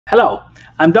Hello,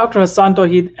 I'm Dr. Hassaan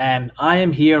Tohid, and I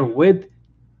am here with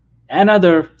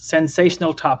another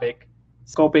sensational topic,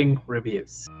 scoping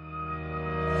reviews.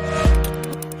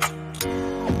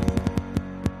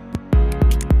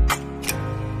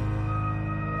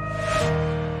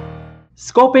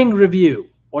 Scoping review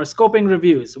or scoping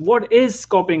reviews. What is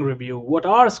scoping review? What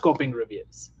are scoping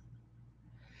reviews?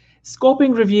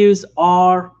 Scoping reviews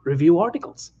are review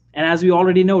articles. And as we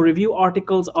already know, review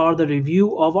articles are the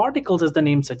review of articles, as the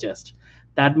name suggests.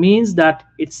 That means that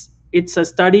it's a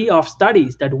study of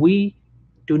studies, that we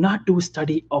do not do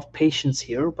study of patients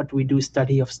here, but we do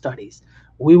study of studies.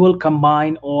 We will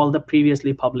combine all the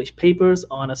previously published papers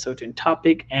on a certain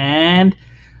topic and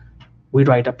we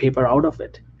write a paper out of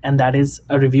it. And that is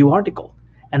a review article.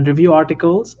 And review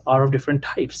articles are of different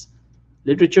types.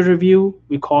 Literature review,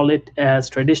 we call it as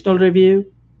traditional review,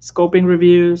 scoping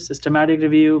review, systematic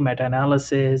review,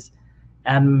 meta-analysis,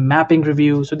 and mapping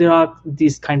review. So there are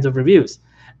these kinds of reviews.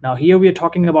 Now here we are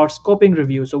talking about scoping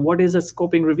review. So what is a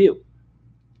scoping review?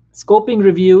 Scoping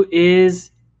review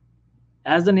is,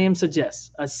 as the name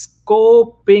suggests, a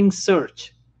scoping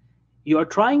search. You are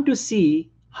trying to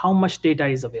see how much data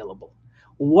is available,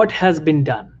 what has been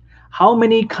done, how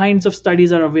many kinds of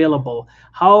studies are available,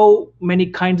 how many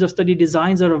kinds of study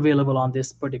designs are available on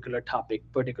this particular topic,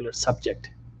 particular subject.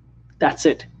 That's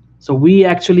it. So we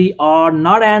actually are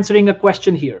not answering a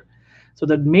question here. So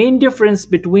the main difference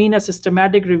between a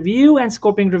systematic review and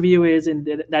scoping review is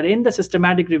that in the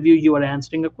systematic review, you are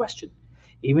answering a question.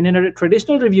 Even in a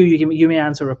traditional review, you may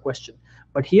answer a question.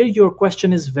 But here your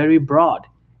question is very broad.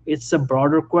 It's a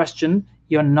broader question.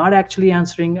 You're not actually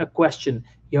answering a question.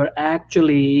 You're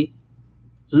actually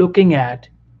looking at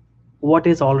what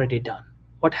is already done,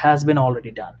 what has been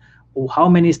already done, how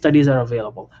many studies are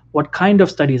available, what kind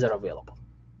of studies are available.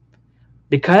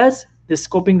 Because this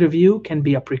scoping review can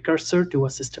be a precursor to a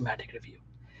systematic review.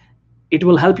 It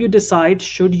will help you decide,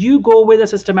 should you go with a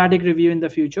systematic review in the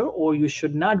future or you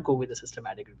should not go with a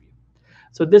systematic review.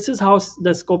 So this is how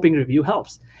the scoping review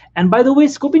helps. And by the way,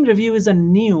 scoping review is a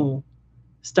new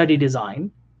study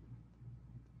design.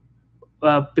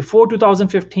 Before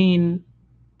 2015,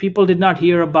 people did not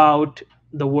hear about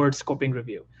the word scoping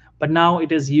review, but now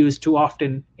it is used too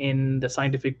often in the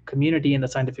scientific community, in the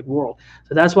scientific world.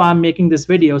 So that's why I'm making this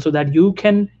video, so that you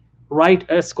can write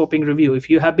a scoping review. If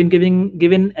you have been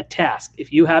given a task,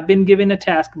 if you have been given a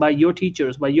task by your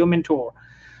teachers, by your mentor,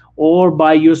 or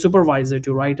by your supervisor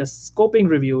to write a scoping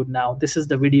review, now this is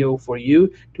the video for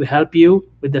you to help you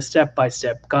with the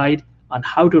step-by-step guide on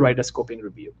how to write a scoping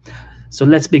review. So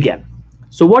let's begin.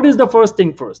 So what is the first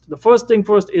thing first? The first thing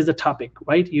first is the topic,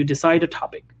 right? You decide a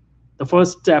topic. The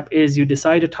first step is you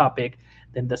decide a topic.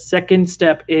 Then the second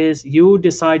step is you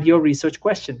decide your research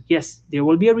question. Yes, there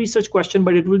will be a research question,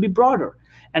 but it will be broader.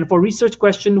 And for research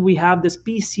question, we have this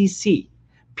PCC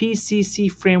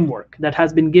framework that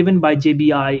has been given by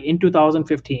JBI in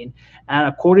 2015. And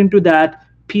according to that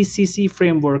PCC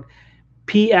framework,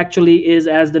 P actually is,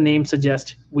 as the name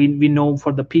suggests, we know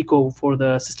for the PICO, for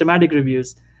the systematic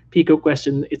reviews, PICO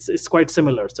question, it's quite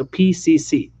similar. So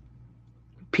PCC.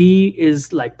 P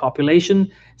is like population,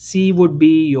 C would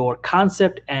be your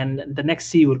concept, and the next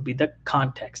C would be the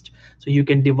context. So you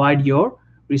can divide your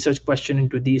research question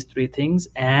into these three things,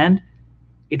 and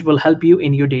it will help you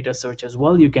in your data search as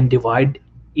well. You can divide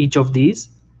each of these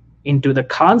into the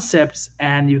concepts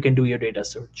and you can do your data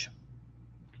search.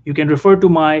 You can refer to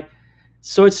my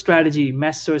search strategy,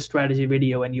 mass search strategy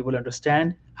video, and you will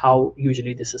understand how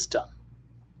usually this is done.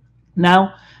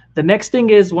 Now, the next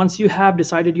thing is, once you have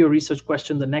decided your research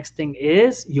question, the next thing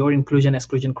is your inclusion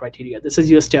exclusion criteria. This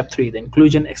is your step 3, the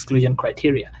inclusion exclusion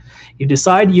criteria. You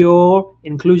decide your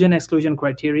inclusion exclusion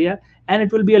criteria, and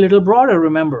it will be a little broader.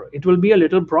 Remember, it will be a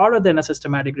little broader than a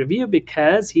systematic review,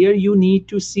 because here you need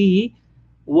to see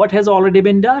what has already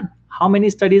been done, how many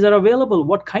studies are available,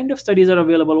 what kind of studies are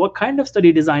available, what kind of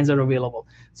study designs are available.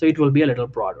 So it will be a little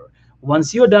broader.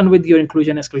 Once you're done with your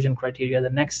inclusion exclusion criteria, the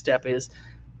next step is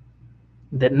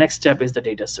the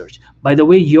data search. By the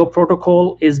way, your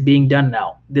protocol is being done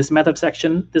now. This method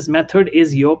section, this method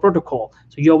is your protocol.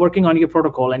 So you're working on your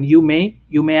protocol, and you may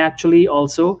actually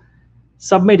also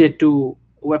submit it to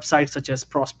websites such as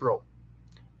Prospero.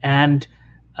 And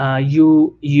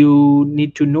you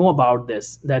need to know about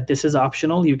this, that this is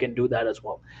optional. You can do that as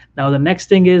well. Now the next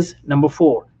thing is number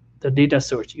 4, the data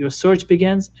search. Your search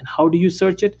begins, and how do you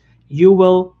search it? You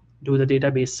will do the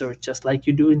database search just like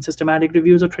you do in systematic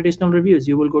reviews or traditional reviews.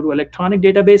 You will go to electronic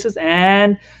databases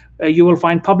and you will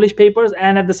find published papers,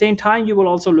 and at the same time you will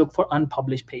also look for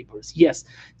unpublished papers. Yes,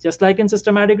 just like in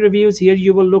systematic reviews, here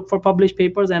you will look for published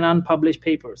papers and unpublished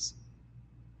papers.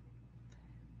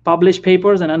 published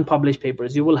papers and unpublished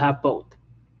papers. You will have both.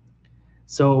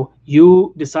 So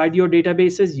you decide your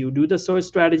databases, you do the search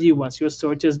strategy. Once your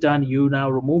search is done, you now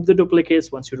remove the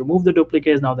duplicates. Once you remove the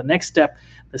duplicates, now the next step,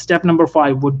 the step number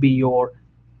 5 would be your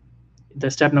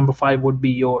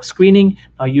screening.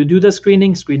 Now you do the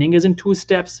screening. Screening is in 2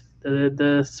 steps.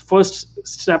 The first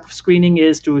step of screening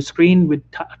is to screen with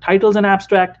titles and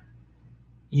abstract.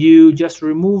 You just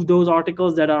remove those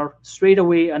articles that are straight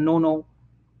away a no-no.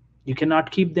 You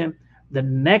cannot keep them. The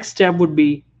next step would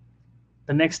be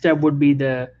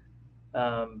the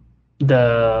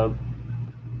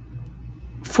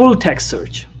full text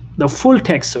search. The full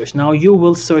text search. Now you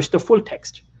will search the full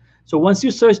text. So once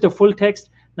you search the full text,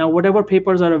 now whatever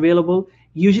papers are available,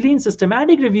 usually in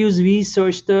systematic reviews, we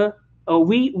search the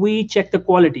we check the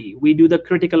quality. We do the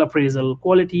critical appraisal,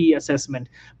 quality assessment.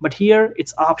 But here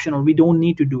it's optional. We don't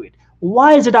need to do it.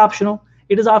 Why is it optional?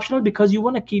 It is optional because you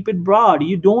want to keep it broad.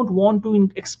 You don't want to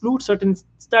exclude certain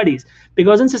studies,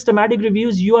 because in systematic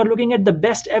reviews, you are looking at the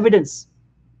best evidence.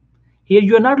 Here,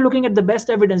 you are not looking at the best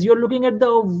evidence. You're looking at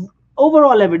the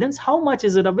overall evidence. How much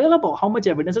is it available? How much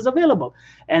evidence is available?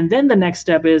 And then the next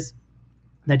step is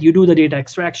that you do the data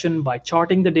extraction by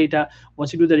charting the data.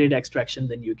 Once you do the data extraction,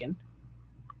 then you can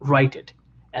write it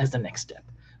as the next step.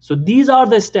 So these are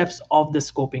the steps of the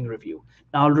scoping review.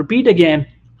 Now I'll repeat again.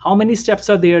 How many steps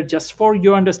are there? Just for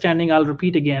your understanding, I'll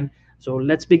repeat again. So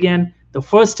let's begin. The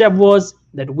first step was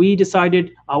that we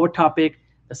decided our topic.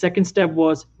 The second step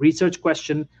was research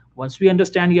question. Once we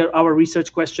understand our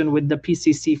research question with the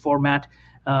PCC format,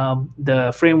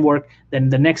 the framework, then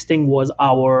the next thing was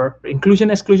our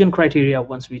inclusion-exclusion criteria.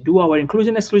 Once we do our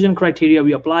inclusion-exclusion criteria,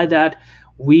 we apply that.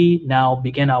 We now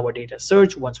begin our data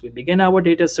search. Once we begin our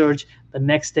data search, the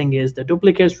next thing is the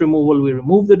duplicates removal. We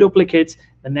remove the duplicates.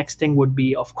 The next thing would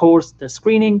be, of course, the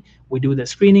screening. We do the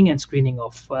screening and screening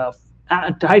of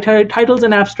titles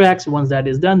and abstracts. Once that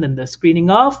is done, then the screening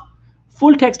of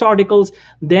full text articles.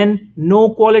 Then no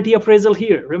quality appraisal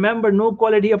here. Remember, no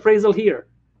quality appraisal here.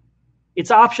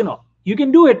 It's optional. You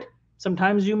can do it.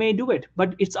 Sometimes you may do it,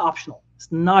 but it's optional.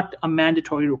 It's not a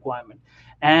mandatory requirement.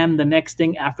 And the next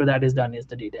thing after that is done is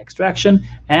the data extraction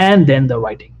and then the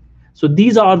writing. So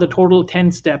these are the total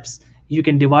 10 steps. You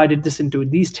can divide this into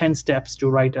these 10 steps to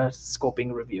write a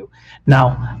scoping review.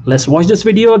 Now, let's watch this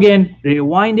video again,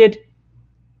 rewind it,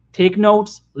 take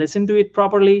notes, listen to it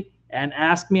properly, and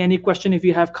ask me any question if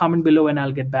you have. Comment below and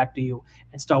I'll get back to you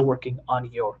and start working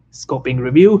on your scoping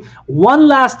review. One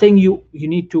last thing you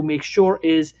need to make sure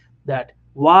is that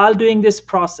while doing this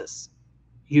process,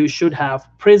 you should have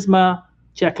Prisma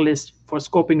checklist for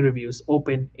scoping reviews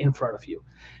open in front of you.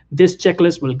 This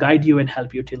checklist will guide you and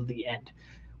help you till the end.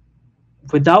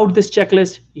 Without this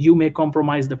checklist, you may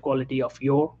compromise the quality of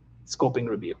your scoping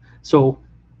review. So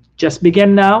just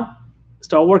begin now,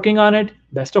 start working on it.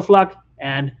 Best of luck,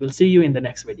 and we'll see you in the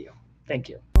next video. Thank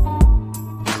you.